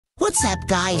What's up,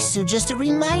 guys? So just a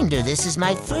reminder, this is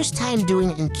my first time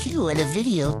doing an Q and a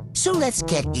video, so let's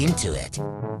get into it.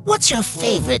 What's your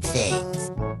favorite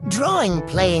things? Drawing,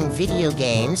 playing video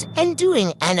games, and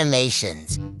doing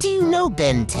animations. Do you know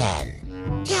Ben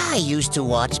 10? Yeah, I used to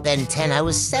watch Ben 10. I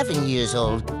was 7 years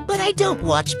old, but I don't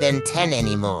watch Ben 10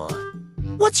 anymore.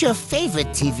 What's your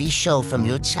favorite TV show from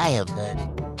your childhood?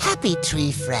 Happy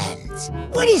Tree Friends.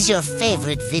 What is your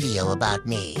favorite video about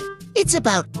me? It's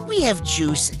about We Have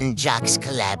Juice and Jocks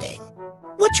collabing.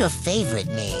 What's your favorite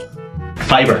meme?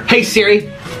 Fiber. Hey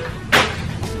Siri.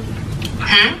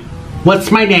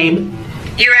 What's my name?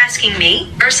 You're asking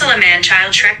me? Ursula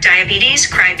Manchild, Shrek Diabetes,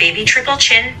 Crybaby Triple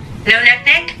Chin, No Neck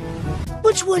Nick?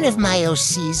 Which one of my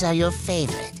OCs are your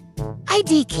favorite?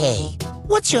 IDK.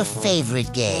 What's your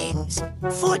favorite games?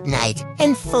 Fortnite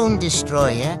and Phone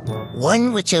Destroyer.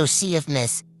 One which OC of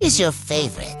Miss is your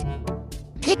favorite.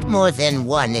 Pick more than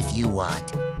one if you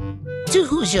want. 2.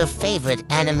 Who's your favorite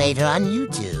animator on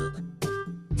YouTube?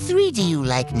 3. Do you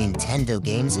like Nintendo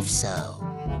games? If so,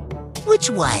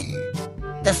 which one?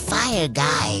 The Fire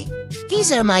Guy.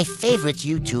 These are my favorite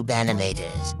YouTube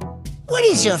animators. What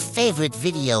is your favorite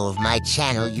video of my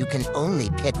channel? You can only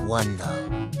pick one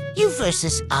though. You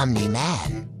versus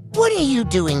Omni-Man. What are you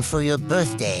doing for your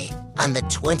birthday on the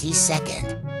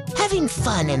 22nd? Having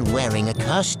fun and wearing a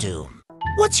costume.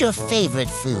 What's your favorite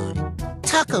food?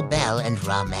 Taco Bell and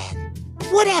ramen.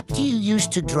 What app do you use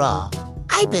to draw?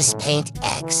 Ibis Paint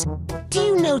X. Do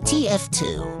you know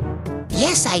TF2?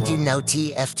 Yes, I do know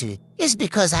TF2. It's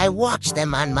because I watch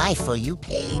them on my For You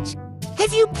page.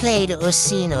 Have you played or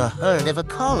seen or heard of a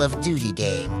Call of Duty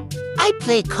game? I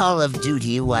played Call of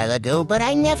Duty a while ago, but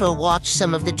I never watched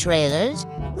some of the trailers.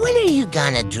 When are you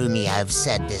gonna draw me? I've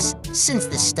said this since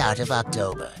the start of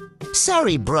October.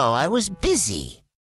 Sorry, bro, I was busy.